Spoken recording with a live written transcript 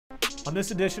On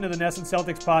this edition of the NESN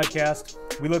Celtics podcast,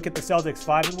 we look at the Celtics'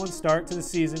 5-1 start to the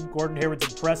season, Gordon Hayward's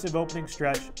impressive opening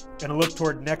stretch, and a look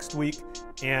toward next week,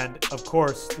 and, of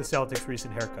course, the Celtics'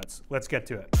 recent haircuts. Let's get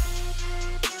to it.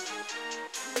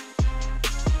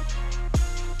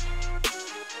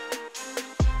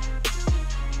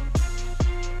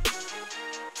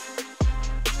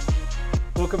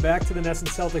 Welcome back to the NESN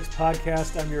Celtics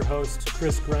podcast. I'm your host,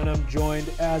 Chris Grenham, joined,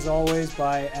 as always,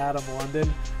 by Adam London.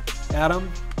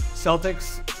 Adam,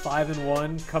 Celtics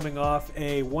 5-1, coming off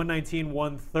a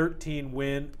 119-113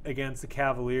 win against the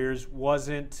Cavaliers.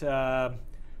 Wasn't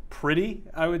pretty,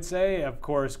 I would say. Of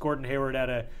course, Gordon Hayward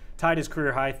tied his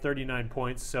career high 39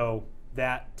 points, so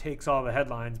that takes all the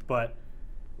headlines. But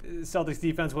Celtics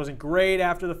defense wasn't great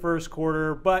after the first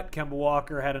quarter, but Kemba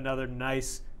Walker had another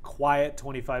nice, quiet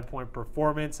 25-point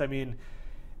performance. I mean,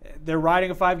 they're riding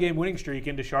a 5-game winning streak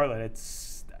into Charlotte.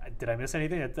 Did I miss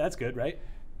anything? That's good, right?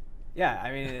 Yeah,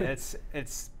 I mean,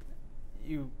 it's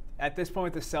you at this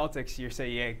point with the Celtics, you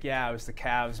say, yeah, it was the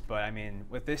Cavs, but I mean,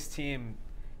 with this team,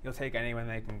 you'll take anyone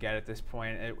they can get at this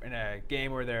point. In a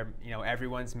game where they're,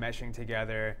 everyone's meshing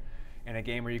together, in a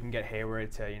game where you can get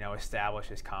Hayward to, establish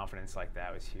his confidence like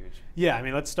that was huge. Yeah, I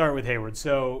mean, let's start with Hayward.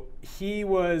 So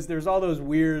there's all those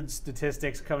weird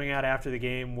statistics coming out after the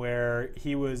game where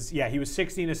he was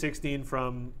 16 of 16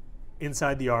 from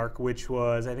inside the arc, which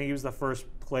was, I think he was the first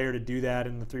player to do that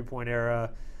in the three-point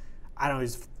era. I don't know,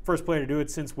 he's the first player to do it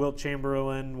since Wilt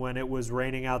Chamberlain when it was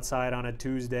raining outside on a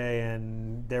Tuesday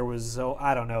and there was,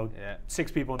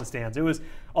 6 people in the stands. It was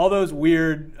all those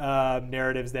weird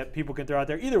narratives that people can throw out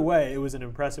there. Either way, it was an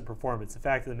impressive performance. The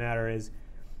fact of the matter is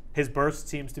his burst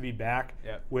seems to be back,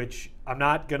 which I'm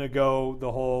not going to go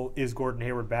the whole is Gordon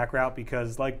Hayward back route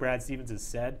because, like Brad Stevens has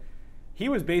said, he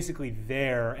was basically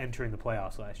there entering the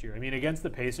playoffs last year. I mean, against the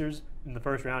Pacers in the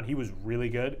first round, he was really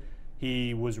good.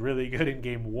 He was really good in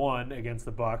game 1 against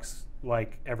the Bucks,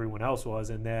 like everyone else was,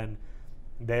 and then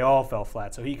they all fell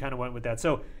flat. So he kind of went with that.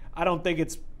 So I don't think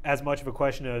it's as much of a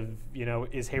question of,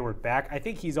 is Hayward back? I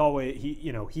think he's back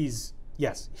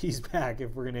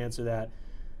if we're going to answer that.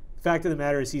 The fact of the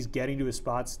matter is he's getting to his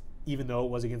spots, even though it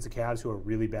was against the Cavs, who are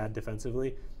really bad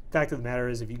defensively. The fact of the matter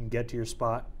is if you can get to your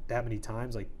spot that many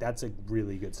times, that's a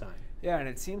really good sign. Yeah, and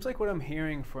it seems like what I'm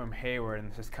hearing from Hayward, and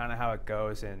this is kind of how it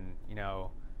goes in,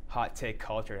 hot take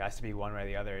culture, it has to be one way or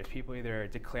the other, is people either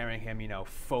declaring him,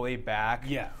 fully back,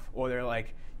 or they're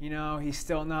like, he's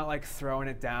still not throwing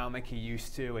it down like he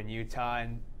used to in Utah.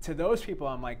 And to those people,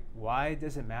 I'm like, why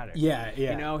does it matter? Yeah.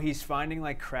 He's finding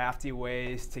crafty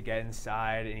ways to get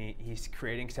inside, and he's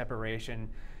creating separation.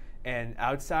 And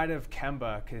outside of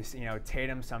Kemba, because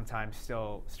Tatum sometimes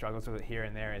still struggles with it here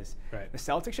and there, the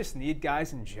Celtics just need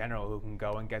guys in general who can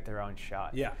go and get their own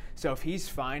shot. Yeah. So if he's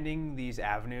finding these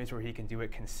avenues where he can do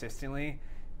it consistently,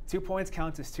 2 points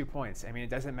counts as 2 points. I mean, it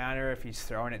doesn't matter if he's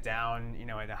throwing it down, in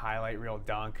a highlight reel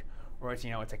dunk, or it's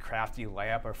it's a crafty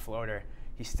layup or floater.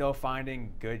 He's still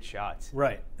finding good shots.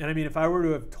 Right. And I mean, if I were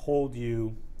to have told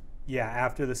you,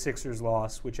 after the Sixers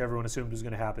loss, which everyone assumed was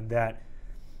going to happen, that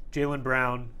Jaylen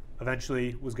Brown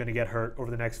eventually was going to get hurt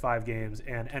over the next 5 games,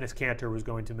 and Enes Kanter was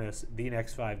going to miss the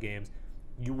next 5 games,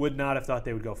 you would not have thought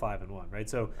they would go 5-1, right?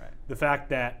 So the fact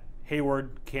that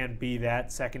Hayward can be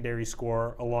that secondary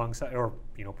scorer alongside, or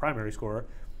primary scorer,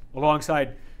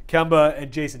 alongside Kemba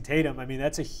and Jason Tatum, I mean,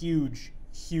 that's a huge,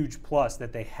 huge plus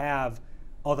that they have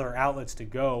other outlets to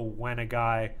go when a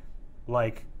guy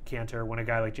like Kanter, when a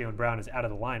guy like Jaylen Brown is out of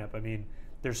the lineup. I mean,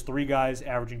 there's 3 guys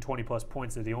averaging 20-plus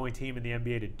points. They're the only team in the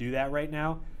NBA to do that right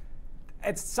now.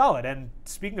 It's solid. And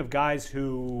speaking of guys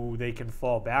who they can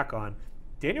fall back on,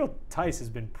 Daniel Theis has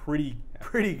been pretty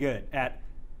good at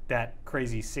that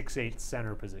crazy 6'8"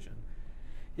 center position.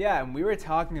 Yeah, and we were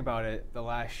talking about it the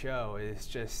last show. Is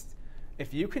just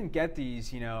if you can get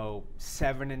these,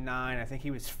 7 and 9. I think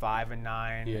he was 5 and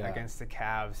 9 against the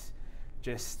Cavs.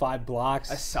 Just 5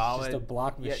 blocks. A solid, just a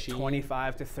block machine.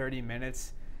 25 to 30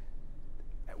 minutes.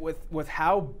 With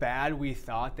how bad we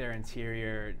thought their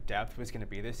interior depth was going to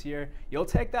be this year, you'll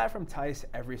take that from Theis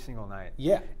every single night.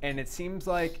 Yeah. And it seems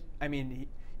like, I mean,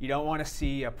 you don't want to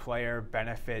see a player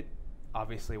benefit,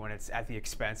 obviously, when it's at the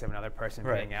expense of another person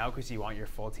being out, because you want your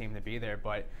full team to be there.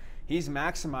 But he's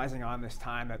maximizing on this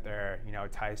time that Kanter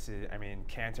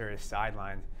is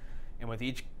sidelined. And with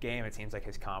each game, it seems like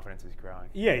his confidence is growing.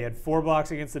 Yeah, he had 4 blocks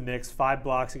against the Knicks, 5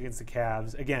 blocks against the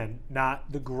Cavs. Again,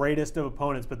 not the greatest of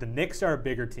opponents, but the Knicks are a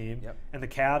bigger team. Yep. And the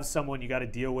Cavs, someone you got to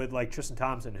deal with, like Tristan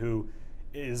Thompson, who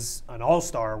is an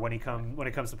all-star when it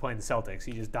comes to playing the Celtics.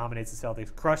 He just dominates the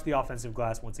Celtics, crushed the offensive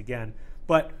glass once again.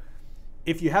 But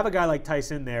if you have a guy like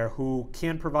Theis in there who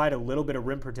can provide a little bit of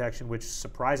rim protection, which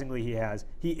surprisingly he has,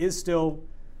 he is still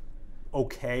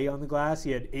okay on the glass.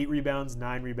 He had 8 rebounds,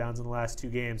 9 rebounds in the last 2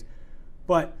 games.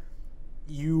 But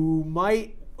you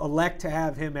might elect to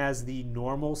have him as the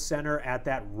normal center at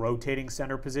that rotating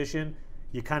center position.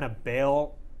 You kind of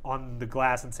bail on the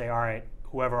glass and say, all right,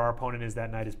 whoever our opponent is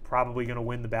that night is probably going to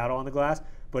win the battle on the glass.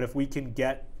 But if we can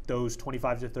get those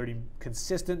 25 to 30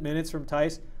 consistent minutes from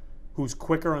Tice, who's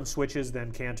quicker on switches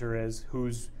than Cantor is,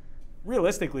 who's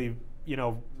realistically,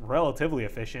 relatively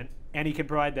efficient, and he can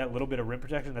provide that little bit of rim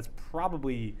protection, that's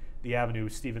probably the avenue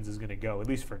Stevens is going to go, at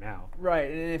least for now. Right,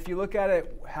 and if you look at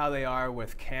it how they are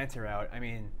with Cantor out, I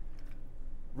mean,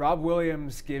 Rob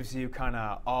Williams gives you kind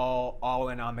of all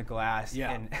in on the glass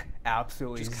and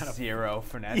absolutely zero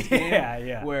finesse game.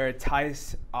 Yeah. Where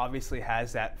Tice obviously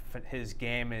has that. His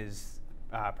game is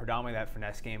predominantly that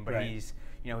finesse game, but he's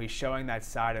showing that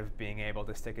side of being able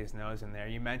to stick his nose in there.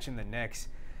 You mentioned the Knicks.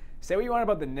 Say what you want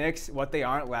about the Knicks. What they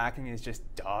aren't lacking is just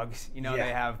dogs. They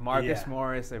have Marcus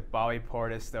Morris, they have Bobby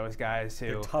Portis, those guys who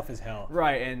they're tough as hell.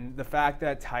 Right, and the fact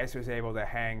that Tice was able to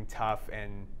hang tough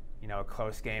in a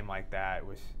close game like that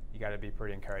was, you got to be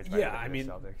pretty encouraged by the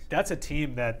Celtics. That's a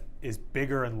team that is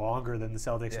bigger and longer than the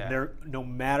Celtics. Yeah. And they're, no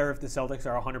matter if the Celtics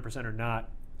are 100% or not,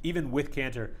 even with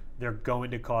Cantor, they're going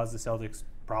to cause the Celtics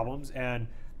problems. And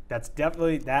that's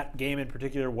definitely, that game in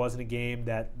particular wasn't a game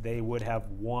that they would have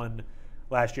won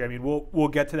last year. I mean, we'll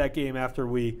get to that game after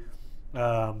we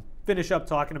finish up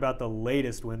talking about the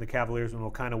latest win, the Cavaliers, and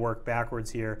we'll kind of work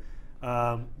backwards here.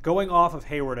 Going off of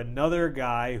Hayward, another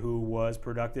guy who was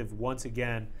productive once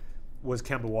again was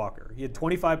Kemba Walker. He had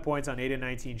 25 points on 8 of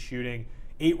 19 shooting,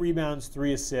 8 rebounds,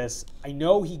 3 assists. I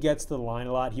know he gets to the line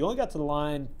a lot. He only got to the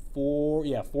line 4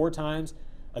 times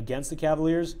against the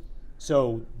Cavaliers,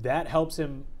 so that helps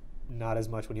him, not as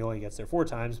much when he only gets there 4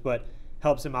 times, but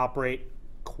helps him operate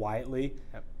quietly.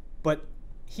 Yep. But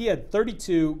he had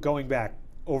 32 going back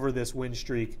over this win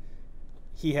streak.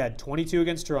 He had 22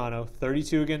 against Toronto,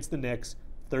 32 against the Knicks,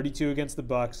 32 against the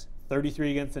Bucks,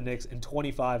 33 against the Knicks, and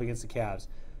 25 against the Cavs.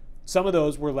 Some of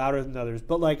those were louder than others,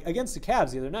 but like against the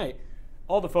Cavs the other night,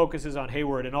 all the focus is on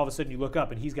Hayward, and all of a sudden you look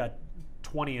up and he's got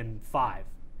 20 and 5.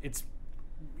 It's,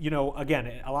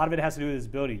 again, a lot of it has to do with his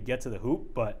ability to get to the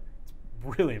hoop, but it's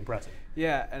really impressive.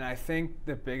 Yeah, and I think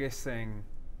the biggest thing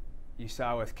you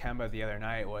saw with Kemba the other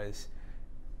night was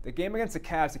the game against the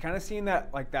Cavs. You kind of seen that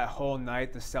like that whole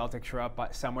night the Celtics were up by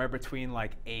somewhere between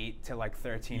like 8 to like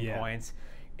 13 points.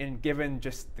 And given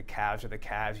just the Cavs are the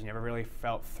Cavs, you never really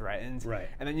felt threatened. Right.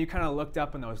 And then you kind of looked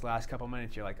up in those last couple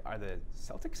minutes. You're like, are the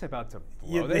Celtics about to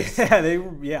blow this? They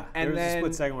were. Yeah. And there was then, a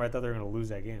split second where I thought they were going to lose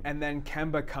that game. And then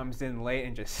Kemba comes in late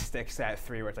and just sticks that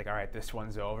 3 where it's like, all right, this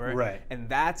one's over. Right. And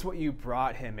that's what you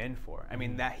brought him in for. I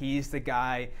mean, that he's the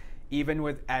guy. Even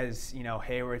with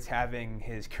Hayward's having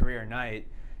his career night,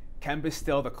 Kemba's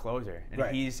still the closer,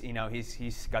 and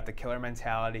he's got the killer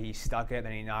mentality. He stuck it,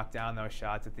 then he knocked down those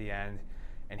shots at the end,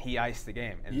 and he iced the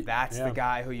game. And that's the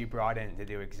guy who you brought in to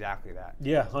do exactly that.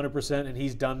 Yeah, 100%, and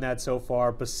he's done that so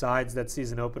far. Besides that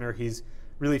season opener, he's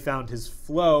really found his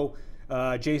flow.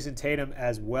 Jason Tatum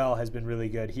as well has been really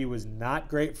good. He was not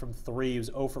great from 3. He was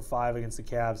 0 for 5 against the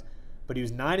Cavs, but he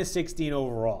was 9 of 16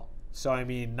 overall. So, I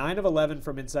mean, 9 of 11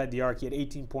 from inside the arc. He had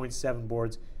 18 points, 7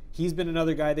 boards. He's been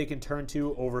another guy they can turn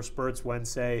to over spurts when,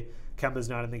 say, Kemba's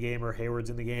not in the game or Hayward's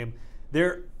in the game.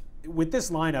 With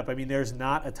this lineup, I mean, there's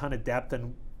not a ton of depth,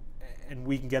 and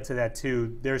we can get to that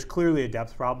too. There's clearly a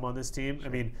depth problem on this team. Sure.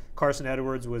 I mean, Carson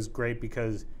Edwards was great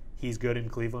because he's good in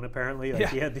Cleveland, apparently.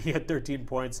 He had 13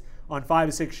 points on 5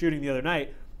 of 6 shooting the other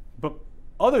night. But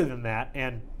other than that,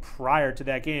 and prior to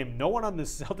that game, no one on the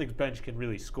Celtics bench can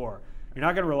really score. You're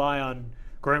not going to rely on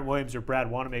Grant Williams or Brad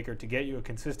Wanamaker to get you a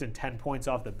consistent 10 points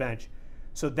off the bench.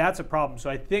 So that's a problem. So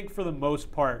I think for the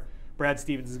most part, Brad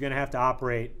Stevens is going to have to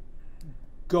operate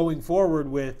going forward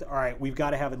with, all right, we've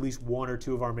got to have at least 1 or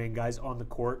 2 of our main guys on the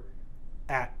court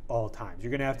at all times.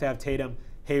 You're going to have Tatum,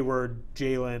 Hayward,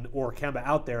 Jalen, or Kemba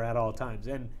out there at all times.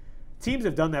 And teams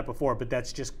have done that before, but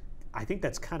I think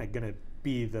that's kind of going to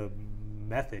be the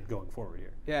method going forward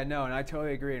here. Yeah, no, and I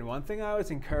totally agree. And one thing I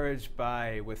was encouraged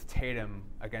by with Tatum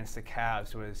against the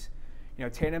Cavs was,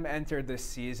 Tatum entered this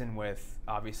season with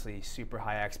obviously super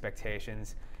high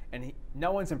expectations, and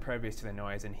no one's impervious to the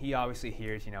noise. And he obviously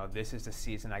hears, this is the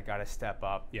season I got to step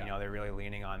up. Yeah. They're really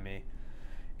leaning on me.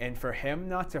 And for him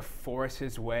not to force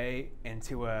his way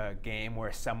into a game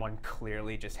where someone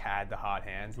clearly just had the hot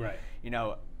hand, right?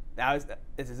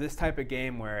 It's this type of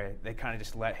game where they kind of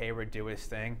just let Hayward do his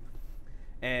thing.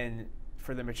 And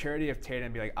for the maturity of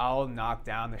Tatum, be like, I'll knock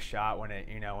down the shot when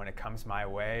it comes my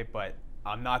way, but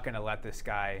I'm not going to let this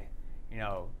guy,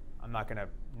 I'm not going to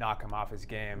knock him off his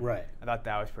game. Right. I thought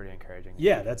that was pretty encouraging.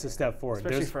 Yeah, that's a step forward.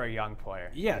 Especially for a young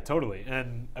player. Yeah, totally.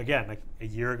 And again, like a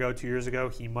year ago, 2 years ago,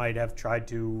 he might have tried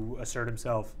to assert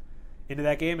himself into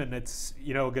that game, and it's,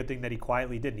 you know, a good thing that he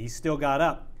quietly didn't. He still got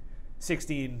up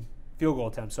 16 field goal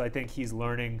attempts, so I think he's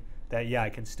learning that, yeah, I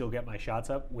can still get my shots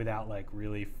up without like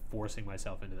really forcing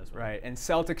myself into this one. Right, and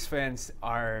Celtics fans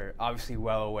are obviously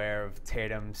well aware of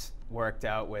Tatum's worked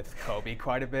out with Kobe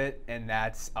quite a bit, and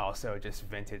that's also just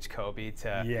vintage Kobe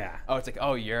to, oh, it's like,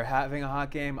 oh, you're having a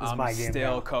hot game? I'm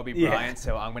still Kobe Bryant,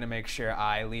 so I'm going to make sure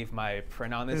I leave my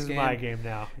print on this game. This is my game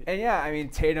now. And yeah, I mean,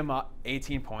 Tatum,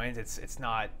 18 points, it's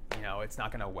not, you know, it's not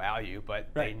going to wow you,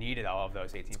 but they needed all of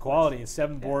those 18 points. Quality, and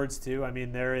 7 boards too. I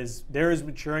mean, there is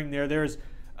maturing there. There's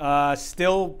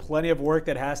still plenty of work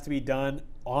that has to be done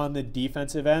on the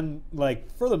defensive end.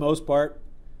 Like, for the most part,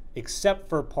 except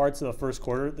for parts of the first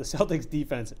quarter, the Celtics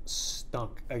defense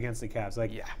stunk against the Cavs.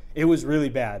 Like, it was really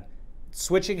bad.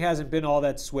 Switching hasn't been all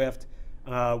that swift,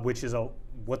 which is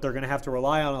what they're going to have to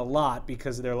rely on a lot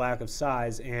because of their lack of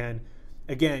size. And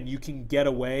again, you can get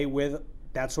away with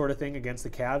that sort of thing against the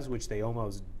Cavs, which they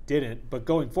almost didn't. But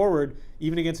going forward,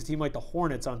 even against a team like the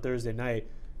Hornets on Thursday night,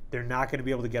 they're not going to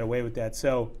be able to get away with that.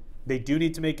 So they do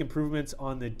need to make improvements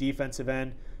on the defensive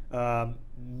end,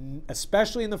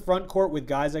 especially in the front court with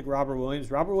guys like Robert Williams.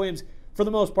 Robert Williams, for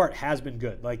the most part, has been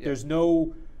good. Like, there's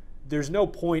no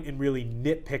point in really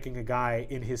nitpicking a guy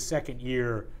in his second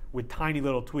year with tiny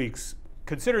little tweaks,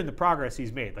 considering the progress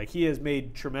he's made. Like, he has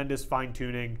made tremendous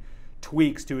fine-tuning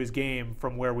tweaks to his game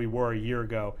from where we were a year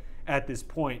ago at this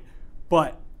point.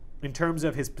 But in terms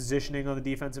of his positioning on the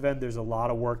defensive end, there's a lot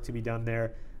of work to be done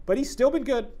there. But he's still been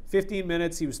good. 15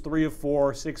 minutes, he was 3 of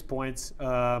 4, 6 points.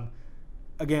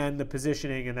 Again, the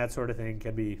positioning and that sort of thing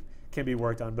can be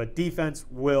worked on. But defense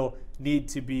will need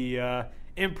to be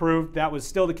improved. That was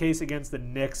still the case against the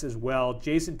Knicks as well.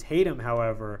 Jason Tatum,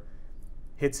 however,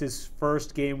 hits his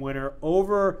first game winner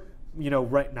over,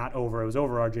 not over, it was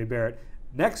over R.J. Barrett,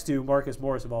 next to Marcus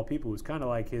Morris of all people, who's kind of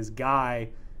like his guy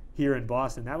here in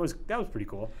Boston. That was pretty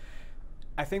cool.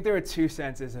 I think there are two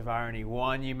senses of irony.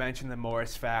 One, you mentioned the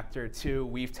Morris factor. Two,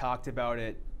 we've talked about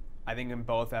it, I think, in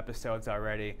both episodes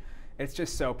already. It's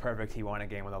just so perfect he won a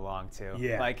game with a long two.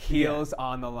 Yeah. Like, heels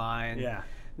on the line. Yeah.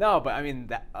 No, but I mean,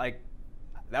 that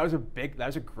was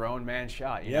a grown man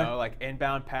shot, you know, like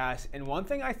inbound pass. And one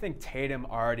thing I think Tatum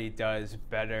already does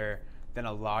better than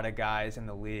a lot of guys in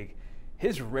the league,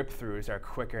 his rip-throughs are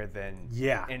quicker than,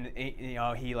 and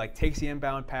he like takes the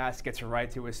inbound pass, gets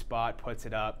right to his spot, puts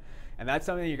it up. And that's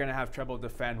something you're going to have trouble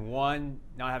defend. One,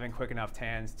 not having quick enough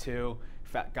hands. Two,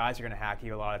 guys are going to hack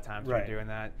you a lot of times when you're doing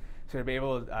that. So to be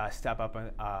able to step up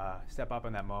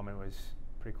in that moment was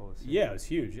pretty cool to see. Yeah, it was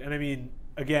huge. And I mean,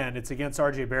 again, it's against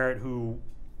R.J. Barrett, who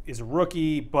is a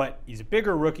rookie, but he's a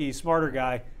bigger rookie, smarter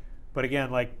guy. But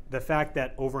again, like, the fact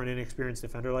that over an inexperienced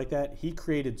defender like that, he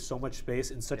created so much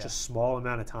space in such a small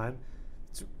amount of time.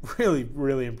 It's really,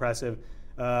 really impressive.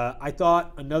 I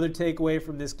thought another takeaway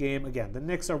from this game, again, the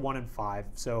Knicks are 1-5,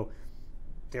 so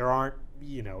there aren't,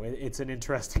 it's an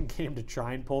interesting game to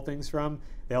try and pull things from.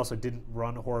 They also didn't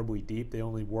run horribly deep. They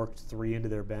only worked 3 into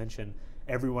their bench, and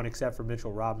everyone except for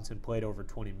Mitchell Robinson played over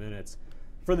 20 minutes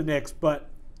for the Knicks. But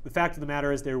the fact of the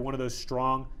matter is they're one of those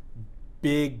strong,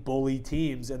 big bully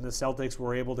teams, and the Celtics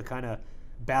were able to kind of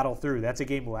battle through. That's a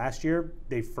game last year.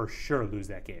 They for sure lose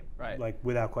that game, like,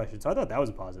 without question. So I thought that was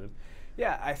a positive.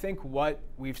 Yeah, I think what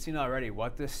we've seen already,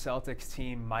 what this Celtics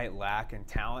team might lack in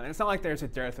talent, and it's not like there's a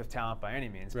dearth of talent by any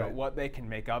means, but what they can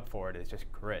make up for it is just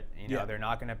grit. They're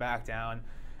not going to back down.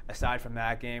 Aside from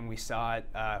that game, we saw it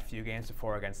a few games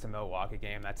before against the Milwaukee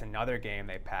game. That's another game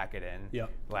they pack it in.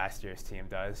 Last year's team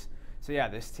does. So yeah,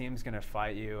 this team's going to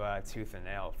fight you tooth and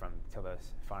nail till the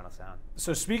final sound.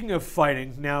 So speaking of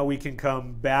fighting, now we can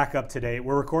come back up to date.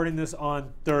 We're recording this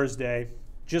on Thursday,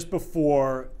 just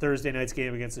before Thursday night's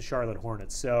game against the Charlotte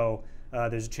Hornets. So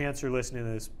there's a chance you're listening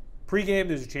to this pregame.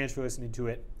 There's a chance you're listening to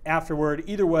it afterward.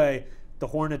 Either way, the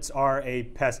Hornets are a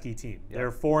pesky team.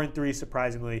 They're 4-3,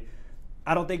 surprisingly.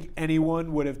 I don't think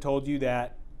anyone would have told you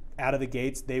that out of the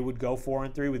gates they would go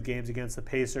 4-3 with games against the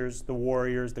Pacers, the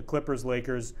Warriors, the Clippers,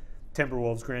 Lakers,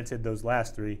 Timberwolves. Granted, those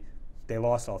last 3, they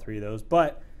lost all 3 of those.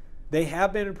 But they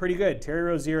have been pretty good. Terry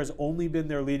Rozier has only been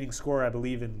their leading scorer, I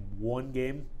believe, in 1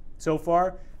 game so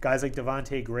far. Guys like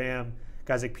Devontae Graham,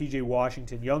 guys like P.J.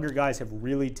 Washington, younger guys have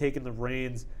really taken the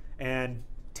reins. And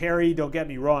Terry, don't get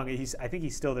me wrong, I think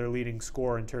he's still their leading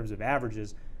scorer in terms of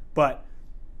averages. But,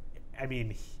 I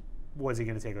mean, was he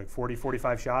going to take like 40,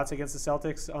 45 shots against the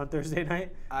Celtics on Thursday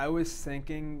night? I was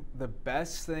thinking the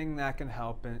best thing that can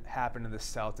happen to the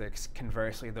Celtics,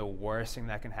 conversely, the worst thing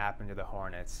that can happen to the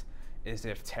Hornets, is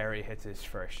if Terry hits his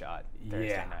first shot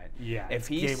Thursday night. Yeah. If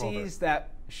he sees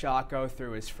that shot go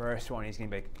through his first one, he's going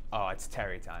to be like, oh, it's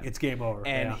Terry time. It's game over.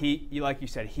 And like you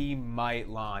said, he might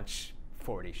launch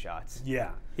 40 shots.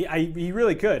 Yeah. He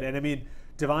really could. And I mean,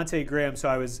 Devontae Graham, so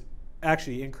I was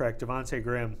actually incorrect. Devontae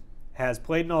Graham has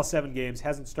played in all 7 games,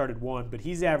 hasn't started one, but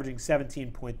he's averaging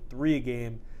 17.3 a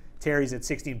game. Terry's at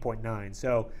 16.9.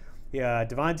 So, yeah,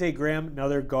 Devontae Graham,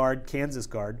 another guard, Kansas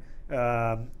guard,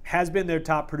 has been their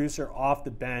top producer off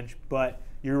the bench. But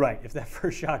you're right. If that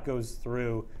first shot goes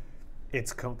through,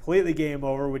 it's completely game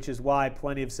over, which is why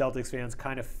plenty of Celtics fans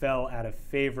kind of fell out of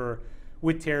favor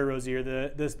with Terry Rozier.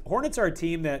 The Hornets are a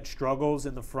team that struggles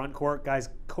in the front court. Guys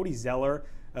like Cody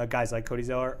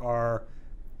Zeller are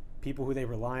people who they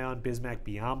rely on, Bismack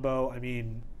Biyombo. I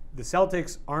mean, the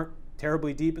Celtics aren't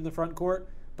terribly deep in the front court,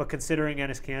 but considering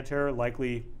Enes Kanter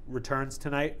likely returns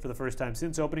tonight for the first time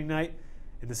since opening night,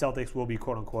 and the Celtics will be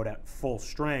quote-unquote at full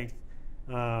strength,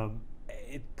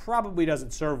 it probably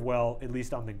doesn't serve well, at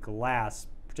least on the glass,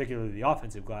 particularly the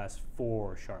offensive glass,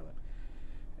 for Charlotte.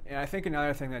 And I think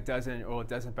another thing that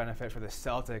doesn't benefit for the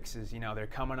Celtics is, they're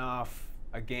coming off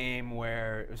a game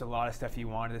where there's a lot of stuff you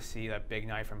wanted to see, that big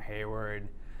night from Hayward,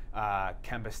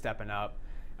 Kemba stepping up.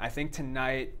 I think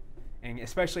tonight, and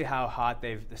especially how hot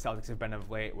the Celtics have been of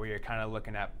late, where you're kind of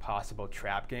looking at possible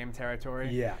trap game territory.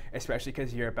 Yeah. Especially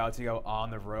because you're about to go on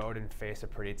the road and face a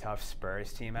pretty tough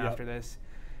Spurs team after this.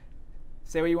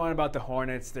 Say what you want about the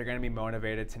Hornets. They're going to be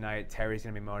motivated tonight. Terry's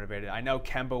going to be motivated. I know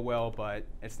Kemba will, but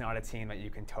it's not a team that you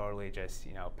can totally just,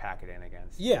 pack it in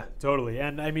against. Yeah, totally.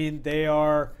 And, I mean, they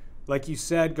are, like you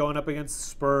said, going up against the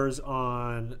Spurs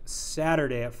on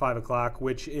Saturday at 5 o'clock,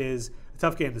 which is a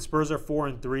tough game. The Spurs are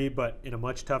 4-3, but in a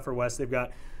much tougher West. They've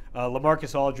got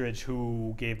LaMarcus Aldridge,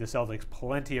 who gave the Celtics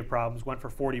plenty of problems, went for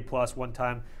 40-plus one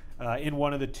time. In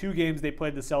one of the 2 games they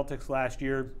played the Celtics last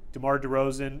year, DeMar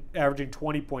DeRozan averaging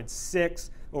 20.6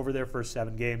 over their first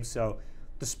 7 games. So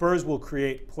the Spurs will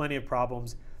create plenty of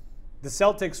problems. The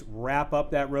Celtics wrap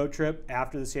up that road trip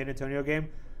after the San Antonio game,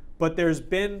 but there's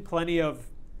been plenty of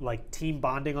team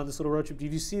bonding on this little road trip.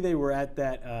 Did you see they were at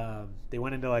that? They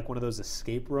went into one of those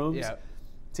escape rooms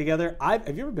together.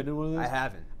 Have you ever been in one of those? I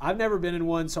haven't. I've never been in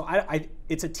one. So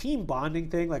it's a team bonding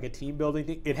thing, like a team building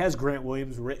thing. It has Grant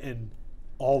Williams written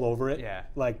all over it,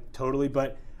 totally.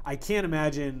 But I can't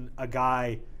imagine a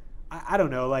guy, I don't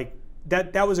know,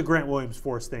 that was a Grant Williams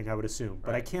forced thing, I would assume.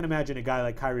 But I can't imagine a guy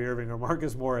like Kyrie Irving or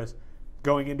Marcus Morris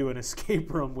going into an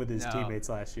escape room with his teammates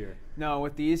last year. No,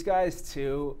 with these guys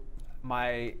too,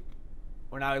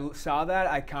 when I saw that,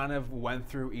 I kind of went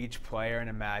through each player and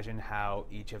imagined how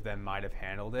each of them might have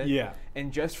handled it. Yeah.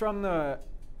 And just from the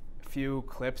few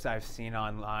clips I've seen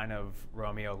online of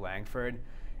Romeo Langford,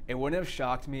 it wouldn't have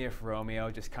shocked me if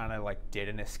Romeo just kind of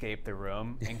didn't escape the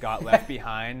room and got left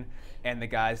behind, and the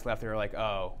guys left there were like,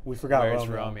 oh, we forgot where's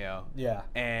Romeo? Yeah.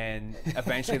 And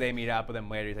eventually they meet up with him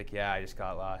later. He's like, yeah, I just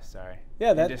got lost. Sorry.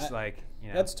 Yeah,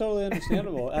 that's totally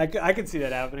understandable. I can see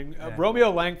that happening.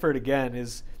 Romeo Langford, again,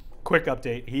 is quick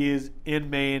update. He is in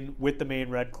Maine with the Maine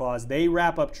Red Claws. They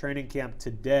wrap up training camp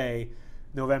today,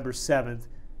 November 7th.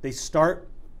 They start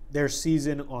their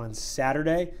season on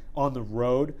Saturday on the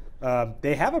road.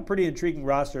 They have a pretty intriguing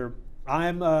roster.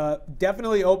 I'm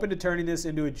definitely open to turning this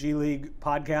into a G League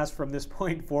podcast from this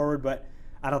point forward, but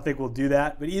I don't think we'll do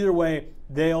that. But either way,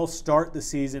 they'll start the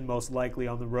season most likely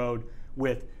on the road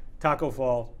with Taco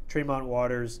Fall, Tremont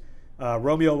Waters,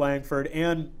 Romeo Langford,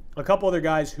 and a couple other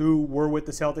guys who were with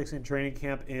the Celtics in training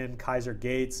camp in Kaiser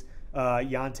Gates,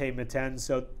 Yante Meten.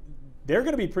 So they're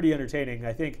going to be pretty entertaining.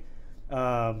 I think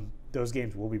those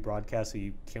games will be broadcast, so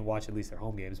you can watch at least their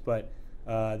home games. But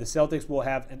the Celtics will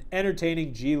have an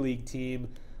entertaining G League team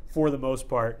for the most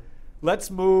part.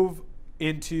 Let's move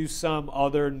into some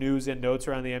other news and notes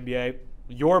around the NBA.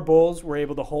 Your Bulls were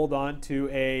able to hold on to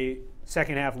a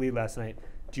second-half lead last night.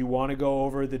 Do you want to go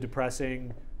over the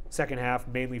depressing second half,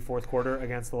 mainly fourth quarter,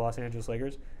 against the Los Angeles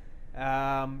Lakers?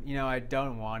 I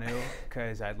don't want to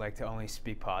because I'd like to only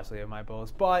speak positively of my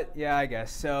Bulls. But, yeah, I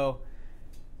guess. So,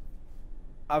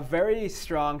 a very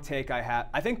strong take I have.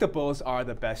 I think the Bulls are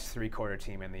the best three-quarter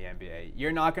team in the NBA.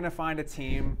 You're not going to find a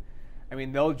team. I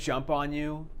mean, they'll jump on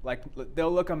you.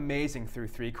 They'll look amazing through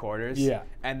 3 quarters. Yeah.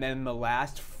 And then the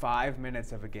last 5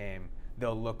 minutes of a game,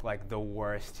 they'll look like the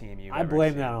worst team you've ever I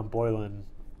blame seen. that on Boylan,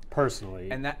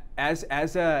 personally. And that, as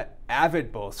a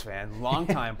avid Bulls fan,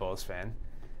 longtime Bulls fan.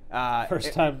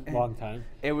 First time, long time.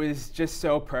 It was just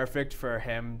so perfect for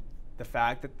him, the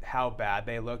fact that how bad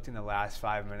they looked in the last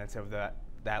 5 minutes of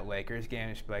that Lakers game.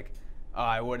 Just be like, oh,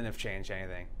 I wouldn't have changed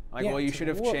anything. Well, you should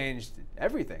have changed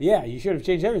everything. Yeah, you should have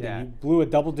changed everything. Yeah. You blew a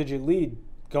double-digit lead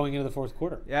going into the fourth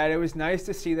quarter. Yeah, it was nice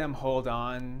to see them hold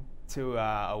on to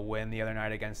a win the other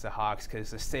night against the Hawks,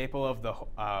 because the staple of the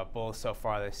Bulls so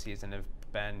far this season have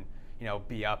been,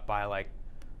 be up by like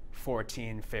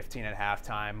 14, 15 at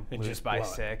halftime, And lose just by blow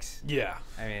it. 6. Yeah.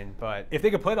 I mean, but If they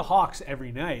could play the Hawks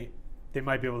every night, they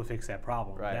might be able to fix that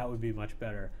problem. Right. That would be much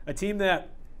better. A team that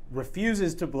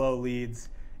refuses to blow leads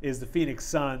is the Phoenix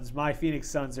Suns. My Phoenix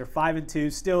Suns are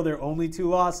 5-2. Still, their only 2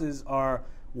 losses are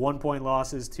 1-point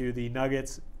losses to the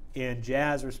Nuggets and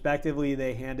Jazz, respectively.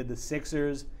 They handed the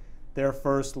Sixers their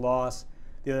first loss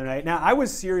the other night. Now, I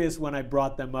was serious when I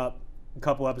brought them up a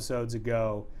couple episodes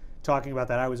ago, talking about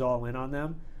that. I was all in on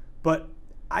them. But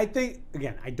I think,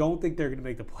 again, I don't think they're going to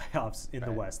make the playoffs in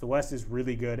the West. The West is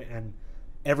really good, and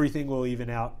everything will even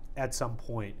out at some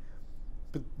point.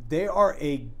 But they are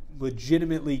a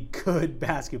legitimately good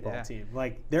basketball team.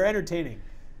 Like, they're entertaining.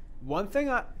 one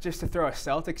thing, just to throw a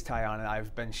Celtics tie on it,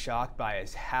 I've been shocked by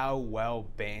is how well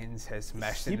Baines has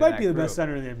meshed into that He might be the group. best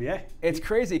center in the NBA. It's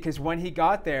crazy because when he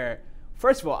got there,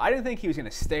 first of all, I didn't think he was going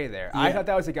to stay there. I thought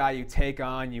that was a guy you take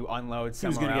on, you unload somewhere else. He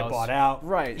was going to get bought out.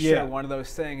 Right, sure, one of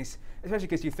those things. Especially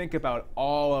because you think about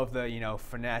all of the,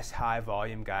 finesse,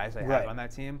 high-volume guys they have on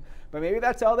that team. But maybe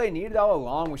that's all they needed all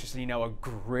along, was just, a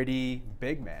gritty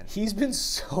big man. He's been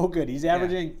so good. He's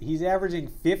averaging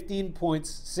 15 points,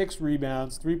 6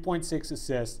 rebounds, 3.6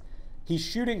 assists. He's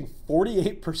shooting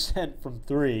 48% from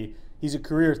 3. He's a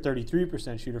career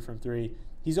 33% shooter from 3.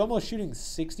 He's almost shooting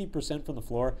 60% from the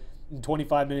floor in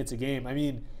 25 minutes a game. I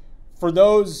mean, for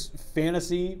those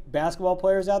fantasy basketball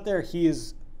players out there, he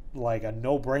is like a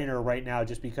no-brainer right now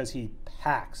just because he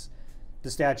packs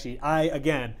the stat sheet.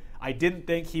 I didn't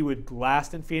think he would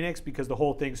last in Phoenix because the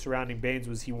whole thing surrounding Baines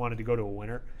was he wanted to go to a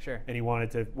winner. Sure. And he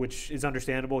wanted to, which is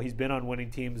understandable. He's been on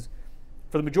winning teams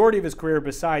for the majority of his career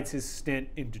besides his stint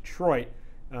in Detroit.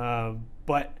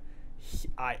 But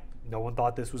no one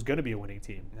thought this was going to be a winning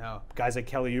team. No. Guys like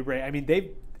Kelly Oubre, I mean,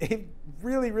 they've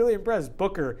really, really impressed.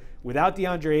 Booker, without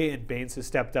DeAndre Ayton, Baines has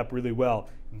stepped up really well.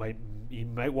 He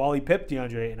might Wally Pip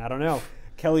DeAndre Ayton, I don't know.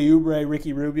 Kelly Oubre,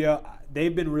 Ricky Rubio,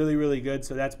 they've been really, really good.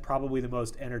 So that's probably the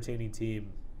most entertaining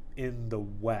team in the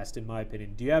West, in my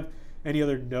opinion. Do you have any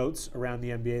other notes around the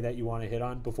NBA that you want to hit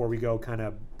on before we go kind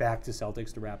of back to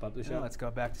Celtics to wrap up the show? Yeah, let's go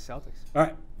back to Celtics. All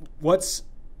right. What's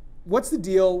the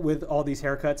deal with all these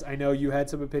haircuts? I know you had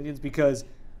some opinions because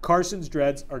Carson's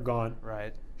dreads are gone.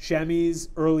 Right. Shemi's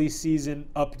early season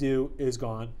updo is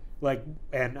gone.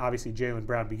 And obviously Jaylen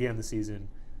Brown began the season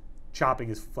chopping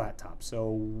his flat top. So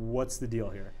what's the deal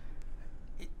here?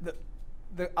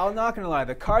 I'm not going to lie.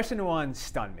 The Carson one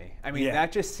stunned me. I mean,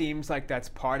 that just seems like that's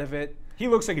part of it. He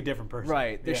looks like a different person.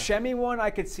 Right. The Shemi one, I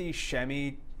could see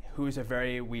Shemi, who's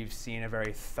we've seen a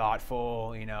very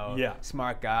thoughtful,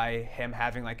 smart guy, him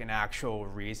having like an actual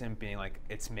reason, being like,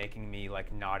 it's making me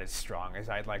like not as strong as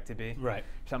I'd like to be. Right.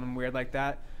 Something weird like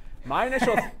that. My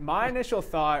initial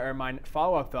thought, or my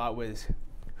follow-up thought, was,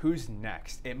 who's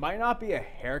next? It might not be a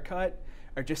haircut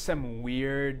or just some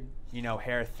weird,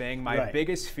 hair thing. My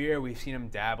biggest fear, we've seen him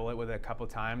dabble it with it a couple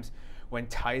times, when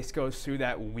Tice goes through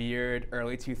that weird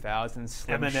early 2000s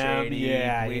Slim Shady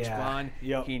bleach blonde.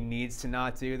 Yep. He needs to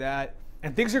not do that.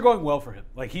 And things are going well for him.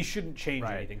 Like, he shouldn't change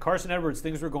anything. Carson Edwards,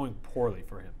 things were going poorly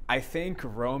for him. I think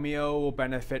Romeo will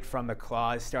benefit from the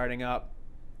claws starting up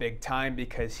big time,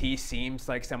 because he seems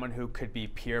like someone who could be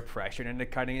peer pressured into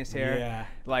cutting his hair. Yeah.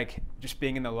 Like, just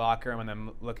being in the locker room and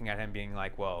then looking at him being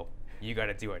like, well, you got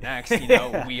to do it next.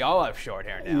 We all have short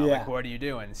hair now. Like, what are you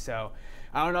doing? So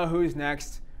I don't know who's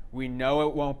next. We know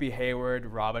it won't be Hayward.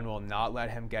 Robin will not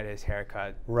let him get his hair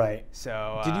cut. Right.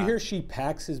 So did you hear she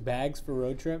packs his bags for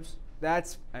road trips?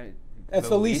 That's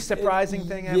the least surprising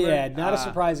thing ever. Yeah, not a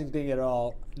surprising thing at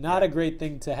all. Not a great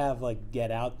thing to have, get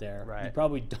out there. Right. You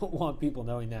probably don't want people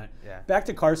knowing that. Yeah. Back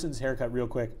to Carson's haircut real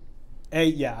quick.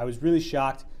 I was really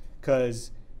shocked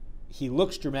because he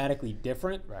looks dramatically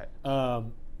different. Right.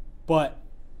 But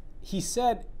he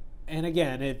said, and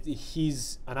again, if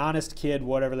he's an honest kid,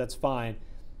 whatever, that's fine.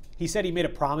 He said he made a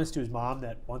promise to his mom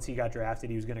that once he got drafted,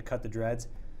 he was going to cut the dreads.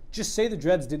 Just say the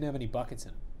dreads didn't have any buckets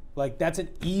in them. That's an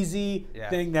easy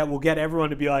thing that will get everyone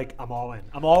to be like, I'm all in.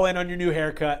 I'm all in on your new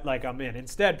haircut. I'm in.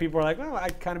 Instead, people are like, oh, I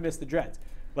kind of miss the dreads.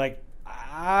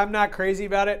 I'm not crazy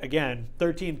about it. Again,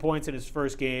 13 points in his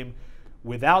first game.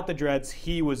 Without the dreads,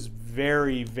 he was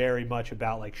very, very much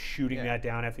about shooting that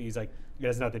down after he's like, it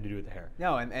has nothing to do with the hair.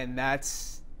 No, and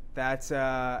that's it's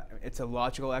a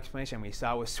logical explanation. We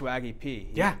saw with Swaggy P.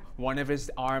 One of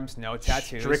his arms, no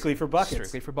tattoos. Strictly for buckets.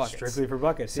 Strictly for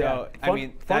buckets. So,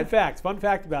 fun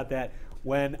fact about that.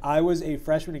 When I was a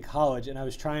freshman in college and I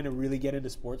was trying to really get into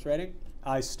sports writing,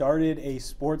 I started a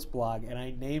sports blog and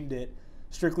I named it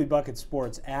Strictly Bucket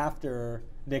Sports after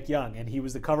Nick Young, and he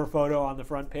was the cover photo on the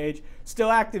front page. Still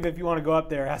active if you want to go up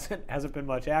there. Hasn't been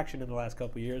much action in the last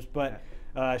couple of years, but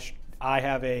I'm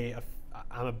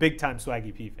a big time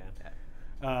Swaggy P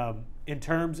fan. In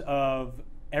terms of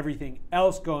everything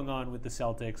else going on with the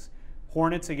Celtics,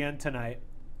 Hornets again tonight.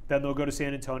 Then they'll go to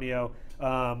San Antonio.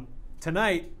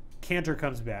 Tonight, Cantor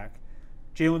comes back.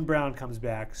 Jaylen Brown comes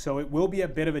back. So it will be a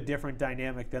bit of a different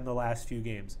dynamic than the last few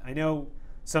games. I know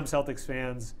some Celtics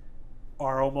fans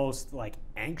are almost like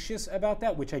anxious about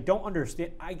that, which I don't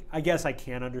understand. I guess I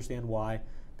can understand why,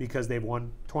 because they've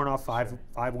torn off five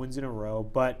wins in a row.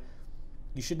 But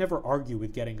you should never argue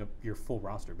with getting your full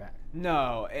roster back.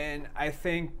 No, and I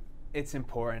think it's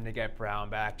important to get Brown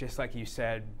back. Just like you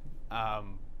said,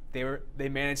 they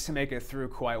managed to make it through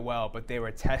quite well, but they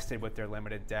were tested with their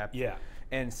limited depth. Yeah.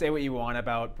 And say what you want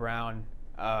about Brown,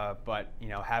 but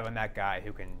having that guy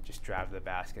who can just drive to the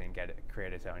basket and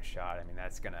create his own shot, I mean,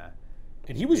 that's gonna.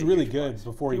 And he was really good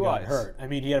before he got hurt. I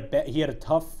mean, he had a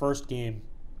tough first game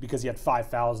because he had 5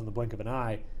 fouls in the blink of an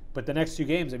eye. But the next 2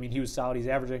 games, I mean, he was solid. He's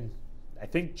averaging, I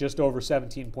think, just over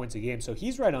 17 points a game. So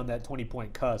he's right on that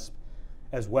 20-point cusp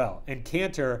as well. And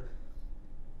Cantor,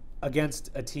 against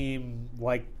a team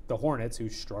like the Hornets, who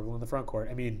struggle in the front court,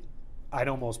 I mean, I'd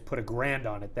almost put $1,000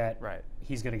 on it that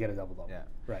he's going to get a double-double. Yeah.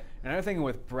 Right. Another thing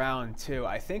with Brown, too,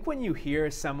 I think when you hear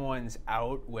someone's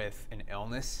out with an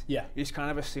illness, you just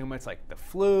kind of assume it's like the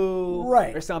flu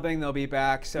or something, they'll be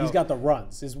back. So he's got the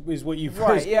runs, is what you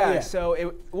first. Right, yeah. So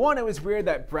it was weird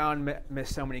that Brown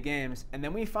missed so many games, and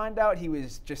then we find out he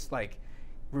was just like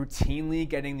routinely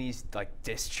getting these like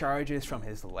discharges from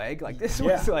his leg. Like this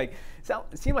was like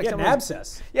it seemed like an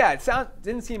abscess. Yeah,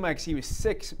 didn't seem like he was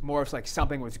sick. More of like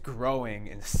something was growing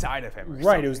inside of him.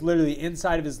 Right, it was literally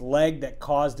inside of his leg that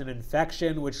caused an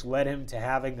infection, which led him to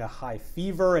having a high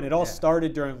fever. And it all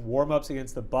started during warm-ups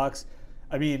against the Bucks.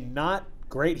 I mean, not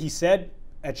great. He said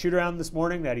at shoot-around this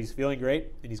morning that he's feeling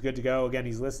great and he's good to go. Again,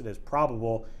 he's listed as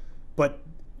probable. But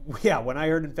yeah, when I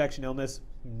heard infection illness,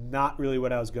 not really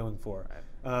what I was going for.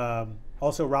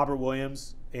 Also, Robert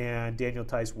Williams and Daniel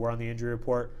Tice were on the injury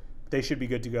report. They should be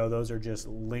good to go. Those are just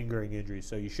lingering injuries,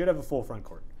 so you should have a full front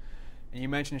court. And you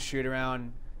mentioned shoot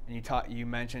around, and you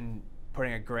mentioned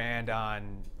putting $1,000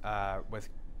 on with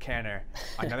Cantor.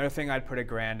 Another thing I'd put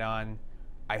 $1,000 on.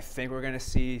 I think we're going to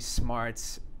see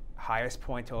Smart's highest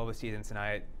point total of the season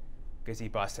tonight because he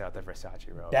busted out the Versace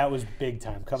robe. That was big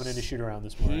time coming into shoot around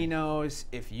this morning. He knows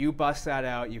if you bust that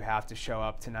out, you have to show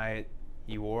up tonight.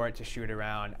 He wore it to shoot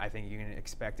around. I think you can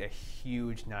expect a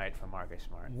huge night from Marcus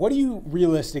Smart. What do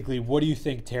you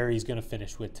think Terry's going to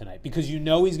finish with tonight? Because you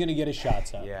know he's going to get his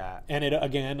shots up. Yeah. And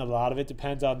again, a lot of it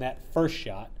depends on that first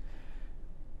shot.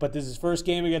 But this is his first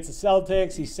game against the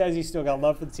Celtics. He says he's still got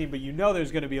love for the team, but you know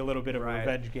there's going to be a little bit of a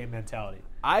revenge game mentality.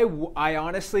 I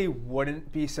honestly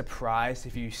wouldn't be surprised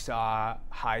if you saw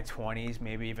high 20s,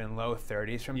 maybe even low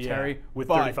 30s from Terry. With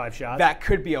 35 shots. That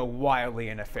could be a wildly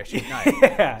inefficient night.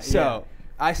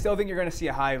 I still think you're going to see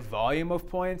a high volume of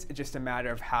points. It's just a matter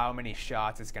of how many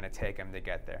shots it's going to take him to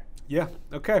get there. Yeah,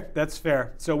 okay, that's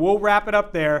fair. So we'll wrap it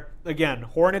up there. Again,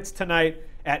 Hornets tonight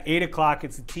at 8 o'clock.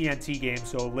 It's a TNT game,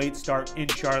 so a late start in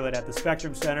Charlotte at the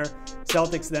Spectrum Center.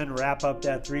 Celtics then wrap up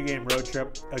that 3-game road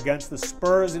trip against the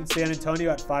Spurs in San Antonio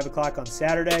at 5 o'clock on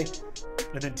Saturday.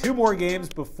 And then 2 more games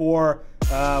before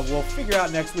we'll figure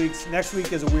out next week's. Next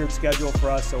week is a weird schedule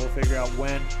for us, so we'll figure out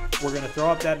when we're going to throw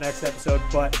up that next episode.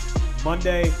 But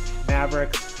Monday,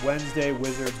 Mavericks, Wednesday,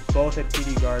 Wizards, both at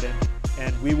TD Garden.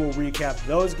 And we will recap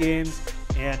those games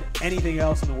and anything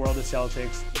else in the world of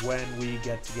Celtics when we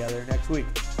get together next week.